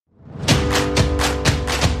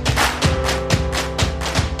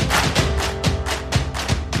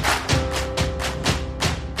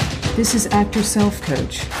This is Actor Self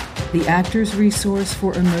Coach, the actor's resource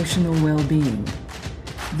for emotional well-being.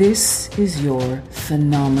 This is your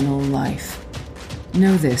phenomenal life.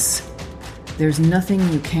 Know this, there's nothing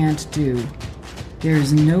you can't do. There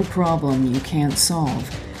is no problem you can't solve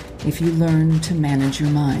if you learn to manage your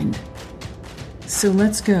mind. So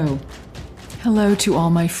let's go. Hello to all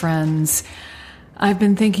my friends. I've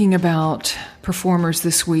been thinking about performers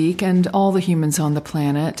this week and all the humans on the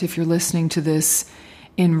planet. If you're listening to this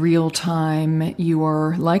in real time, you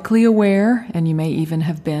are likely aware, and you may even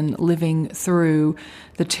have been living through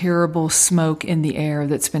the terrible smoke in the air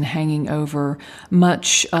that's been hanging over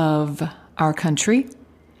much of our country.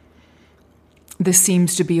 This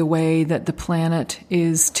seems to be a way that the planet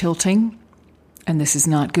is tilting, and this is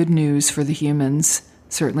not good news for the humans,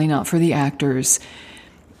 certainly not for the actors.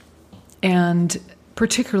 And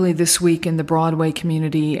particularly this week in the Broadway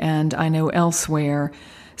community, and I know elsewhere,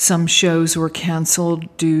 some shows were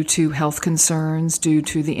canceled due to health concerns, due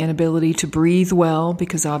to the inability to breathe well,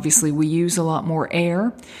 because obviously we use a lot more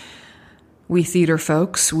air. We theater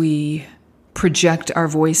folks, we project our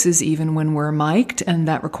voices even when we're mic'd, and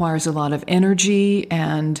that requires a lot of energy,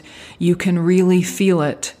 and you can really feel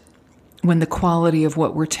it when the quality of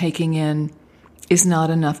what we're taking in is not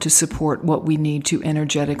enough to support what we need to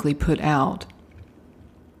energetically put out.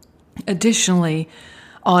 Additionally,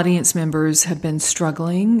 audience members have been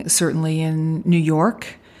struggling, certainly in New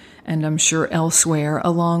York, and I'm sure elsewhere,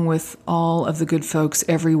 along with all of the good folks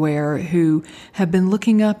everywhere who have been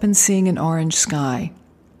looking up and seeing an orange sky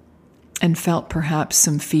and felt perhaps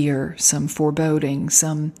some fear, some foreboding,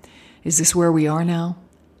 is this where we are now?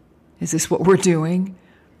 Is this what we're doing?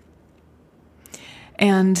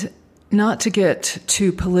 And not to get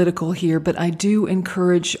too political here, but I do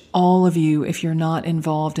encourage all of you, if you're not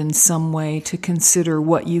involved in some way, to consider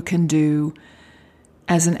what you can do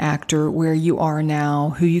as an actor, where you are now,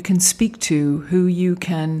 who you can speak to, who you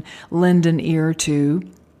can lend an ear to.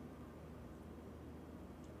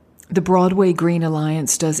 The Broadway Green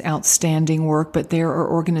Alliance does outstanding work, but there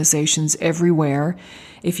are organizations everywhere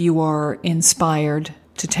if you are inspired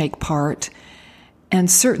to take part.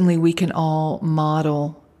 And certainly we can all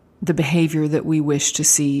model the behavior that we wish to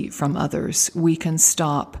see from others. We can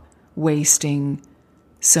stop wasting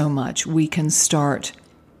so much. We can start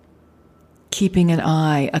keeping an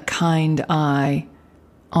eye, a kind eye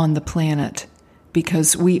on the planet,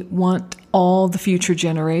 because we want all the future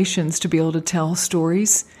generations to be able to tell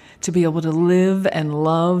stories, to be able to live and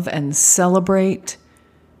love and celebrate,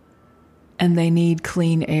 and they need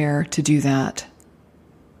clean air to do that.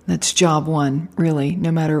 That's job one, really,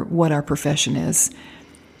 no matter what our profession is.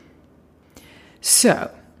 So,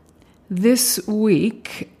 this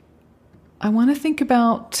week, I want to think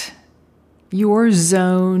about your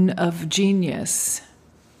zone of genius.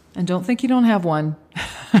 And don't think you don't have one.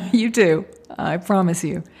 You do, I promise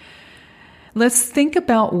you. Let's think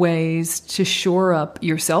about ways to shore up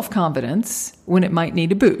your self-confidence when it might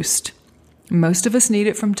need a boost. Most of us need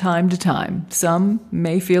it from time to time. Some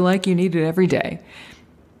may feel like you need it every day.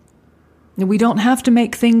 We don't have to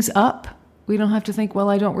make things up. We don't have to think, well,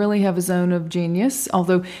 I don't really have a zone of genius.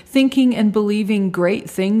 Although thinking and believing great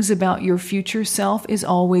things about your future self is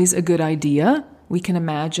always a good idea. We can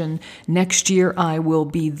imagine next year I will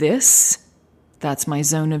be this. That's my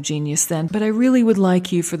zone of genius then. But I really would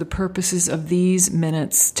like you, for the purposes of these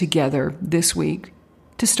minutes together this week,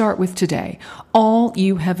 to start with today. All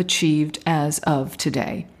you have achieved as of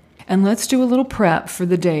today. And let's do a little prep for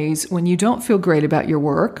the days when you don't feel great about your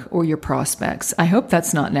work or your prospects. I hope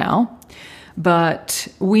that's not now. But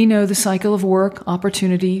we know the cycle of work,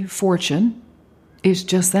 opportunity, fortune is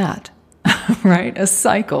just that, right? A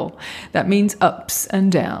cycle. That means ups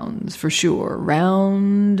and downs, for sure,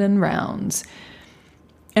 round and rounds.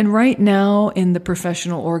 And right now in the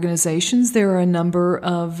professional organizations, there are a number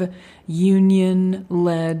of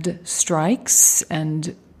union-led strikes,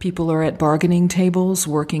 and people are at bargaining tables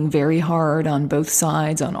working very hard on both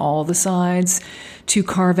sides, on all the sides, to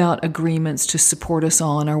carve out agreements to support us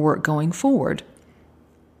all in our work going forward.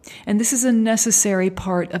 And this is a necessary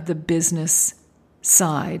part of the business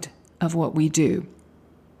side of what we do.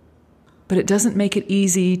 But it doesn't make it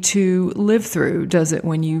easy to live through, does it,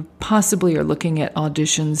 when you possibly are looking at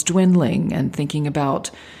auditions dwindling and thinking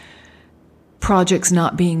about projects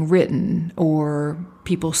not being written, or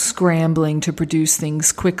people scrambling to produce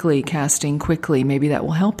things quickly, casting quickly. Maybe that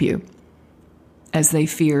will help you, as they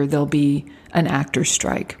fear there'll be an actor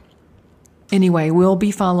strike. Anyway, we'll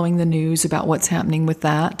be following the news about what's happening with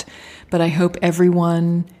that, but I hope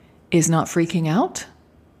everyone is not freaking out,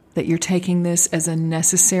 that you're taking this as a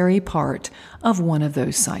necessary part of one of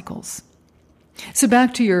those cycles. So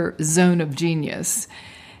back to your zone of genius.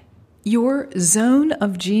 Your zone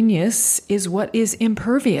of genius is what is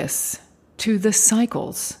impervious to the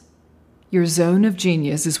cycles. Your zone of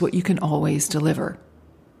genius is what you can always deliver.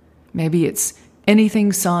 Maybe it's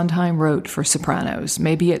anything Sondheim wrote for sopranos.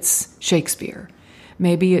 Maybe it's Shakespeare.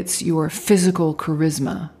 Maybe it's your physical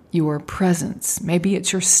charisma, your presence. Maybe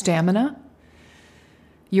it's your stamina,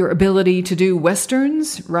 your ability to do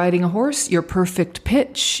westerns, riding a horse, your perfect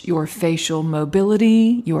pitch, your facial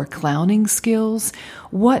mobility, your clowning skills.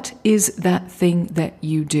 What is that thing that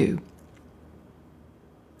you do?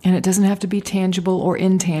 And it doesn't have to be tangible or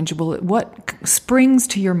intangible. What springs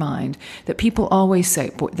to your mind that people always say,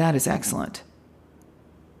 boy, that is excellent.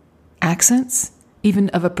 Accents, even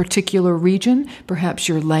of a particular region, perhaps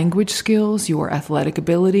your language skills, your athletic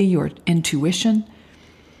ability, your intuition,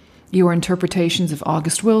 your interpretations of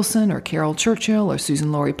August Wilson or Carol Churchill or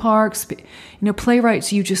Susan Laurie Parks.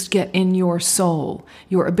 Playwrights you just get in your soul,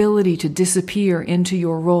 your ability to disappear into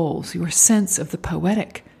your roles, your sense of the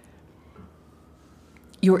poetic,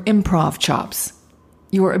 your improv chops,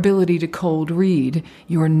 your ability to cold read,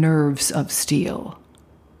 your nerves of steel,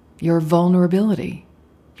 your vulnerability,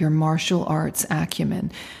 your martial arts acumen,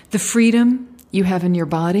 the freedom you have in your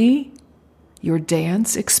body, your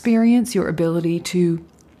dance experience, your ability to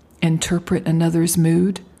interpret another's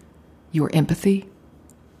mood, your empathy.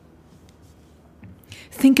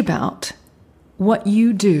 Think about what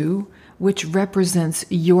you do which represents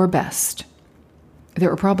your best.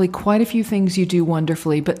 There are probably quite a few things you do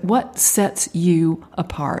wonderfully, but what sets you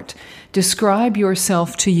apart? Describe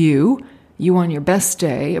yourself to you. You on your best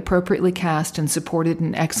day, appropriately cast and supported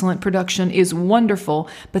in excellent production is wonderful,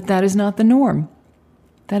 but that is not the norm.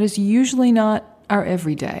 That is usually not our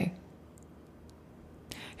everyday.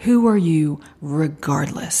 Who are you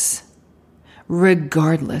regardless?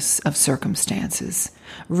 Regardless of circumstances,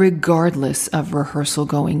 regardless of rehearsal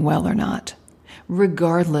going well or not,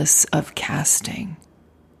 regardless of casting,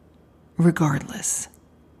 regardless.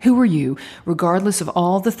 Who are you, regardless of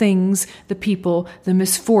all the things, the people, the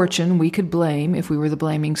misfortune we could blame if we were the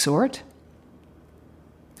blaming sort?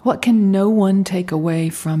 What can no one take away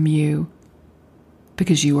from you?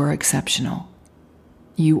 Because you are exceptional.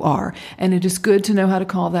 You are. And it is good to know how to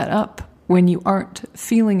call that up when you aren't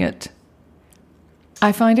feeling it.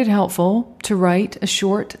 I find it helpful to write a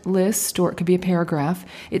short list, or it could be a paragraph.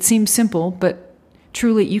 It seems simple, but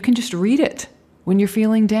truly you can just read it when you're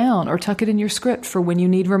feeling down, or tuck it in your script for when you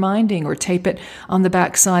need reminding, or tape it on the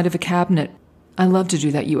back side of a cabinet. I love to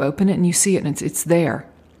do that. You open it and you see it and it's there.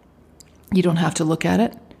 You don't have to look at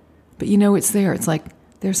it, but you know it's there. It's like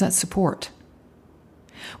there's that support.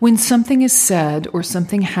 When something is said or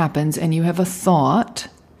something happens and you have a thought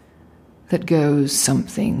that goes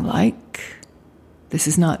something like, this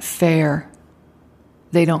is not fair.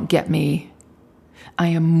 They don't get me. I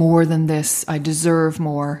am more than this. I deserve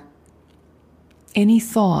more. Any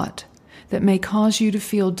thought that may cause you to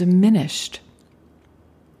feel diminished,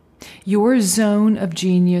 your zone of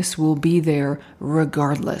genius will be there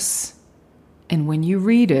regardless. And when you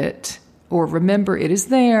read it, or remember it is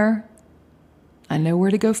there, I know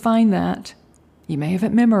where to go find that. You may have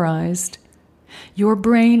it memorized. Your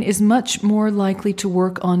brain is much more likely to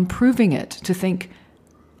work on proving it, to think,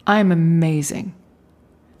 I'm amazing.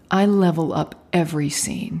 I level up every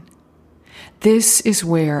scene. This is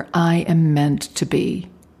where I am meant to be.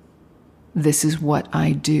 This is what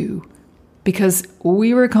I do. Because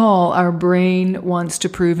we recall our brain wants to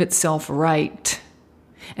prove itself right.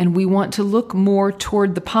 And we want to look more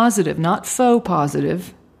toward the positive, not faux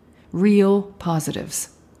positive, real positives.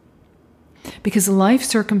 Because life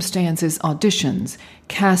circumstances, auditions,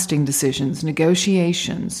 casting decisions,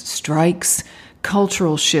 negotiations, strikes,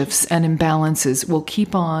 cultural shifts, and imbalances will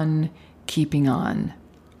keep on keeping on.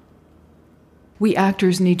 We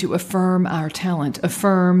actors need to affirm our talent,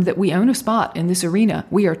 affirm that we own a spot in this arena.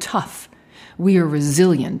 We are tough, we are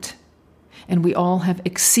resilient, and we all have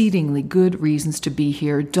exceedingly good reasons to be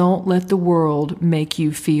here. Don't let the world make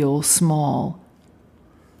you feel small.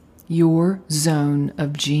 Your zone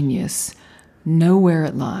of genius, know where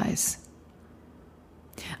it lies.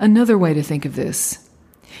 Another way to think of this,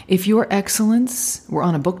 if your excellence were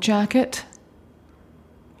on a book jacket,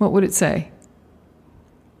 what would it say?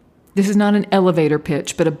 This is not an elevator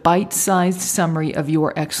pitch, but a bite-sized summary of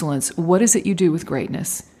your excellence. What is it you do with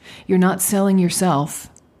greatness? You're not selling yourself.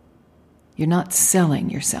 You're not selling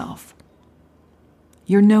yourself.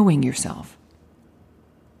 You're knowing yourself.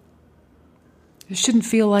 This shouldn't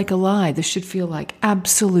feel like a lie. This should feel like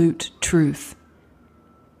absolute truth.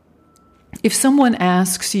 If someone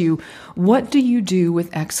asks you, what do you do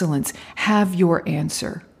with excellence? Have your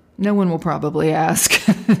answer. No one will probably ask.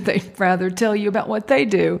 They'd rather tell you about what they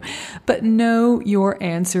do. But know your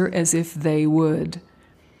answer as if they would.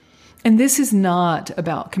 And this is not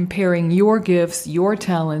about comparing your gifts, your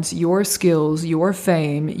talents, your skills, your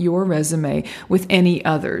fame, your resume with any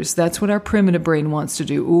others. That's what our primitive brain wants to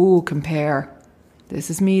do. Ooh, compare. This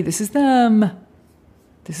is me, this is them.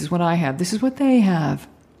 This is what I have, this is what they have.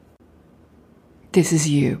 This is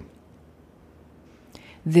you.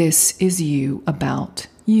 This is you about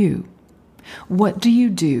you. What do you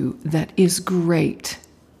do that is great?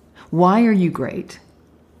 Why are you great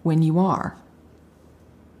when you are?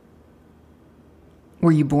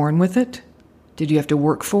 Were you born with it? Did you have to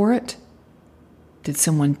work for it? Did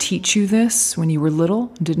someone teach you this when you were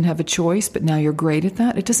little and didn't have a choice, but now you're great at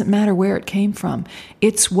that? It doesn't matter where it came from.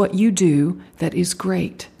 It's what you do that is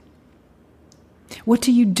great. What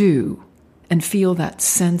do you do and feel that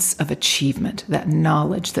sense of achievement, that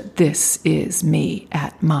knowledge that this is me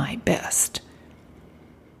at my best?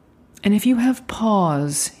 And if you have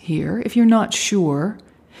pause here, if you're not sure,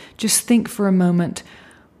 just think for a moment,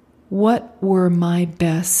 what were my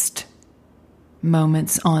best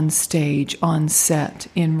moments on stage, on set,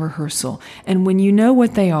 in rehearsal? And when you know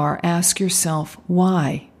what they are, ask yourself,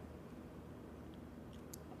 why?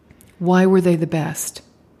 Why were they the best?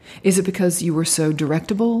 Is it because you were so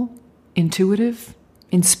directable, intuitive,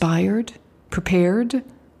 inspired, prepared?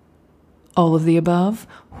 All of the above?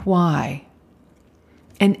 Why?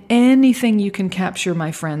 And anything you can capture,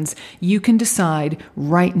 my friends, you can decide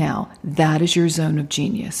right now that is your zone of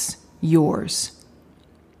genius, yours.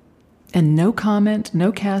 And no comment,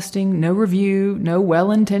 no casting, no review, no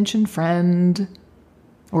well-intentioned friend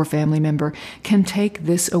or family member can take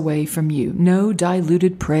this away from you. No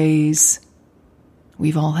diluted praise.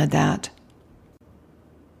 We've all had that.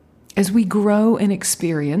 As we grow in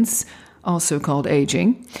experience, also called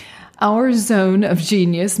aging, our zone of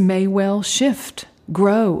genius may well shift,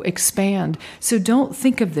 grow, expand. So don't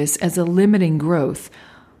think of this as a limiting growth.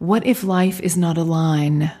 What if life is not a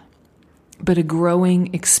line, but a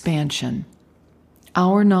growing expansion?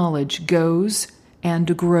 Our knowledge goes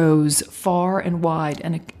and grows far and wide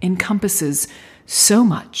and encompasses so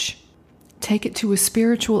much. Take it to a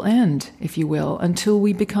spiritual end, if you will, until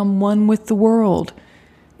we become one with the world,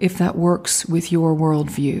 if that works with your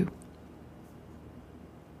worldview.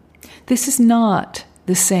 This is not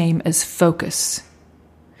the same as focus,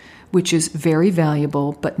 which is very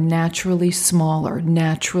valuable, but naturally smaller,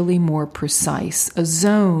 naturally more precise. A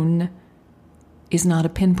zone is not a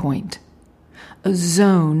pinpoint. A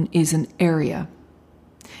zone is an area,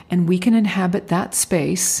 and we can inhabit that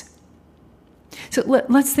space. So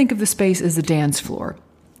let's think of the space as a dance floor,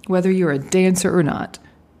 whether you're a dancer or not.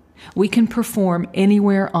 We can perform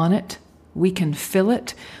anywhere on it. We can fill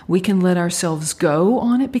it. We can let ourselves go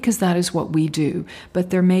on it because that is what we do. But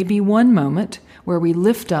there may be one moment where we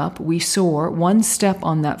lift up, we soar, one step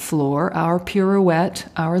on that floor, our pirouette,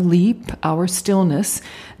 our leap, our stillness,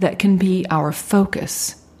 that can be our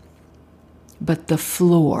focus. But the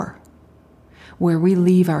floor, where we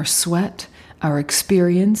leave our sweat, our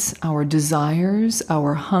experience, our desires,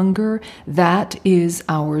 our hunger, that is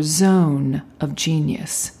our zone of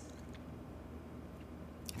genius.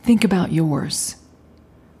 Think about yours.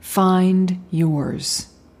 Find yours.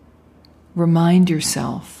 Remind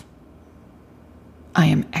yourself, I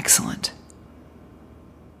am excellent.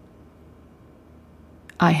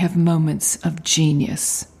 I have moments of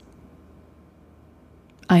genius.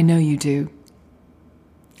 I know you do.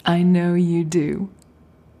 I know you do.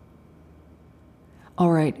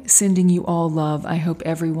 All right, sending you all love. I hope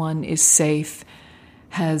everyone is safe,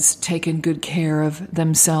 has taken good care of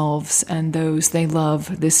themselves and those they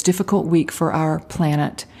love this difficult week for our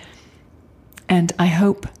planet. And I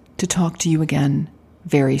hope to talk to you again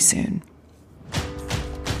very soon.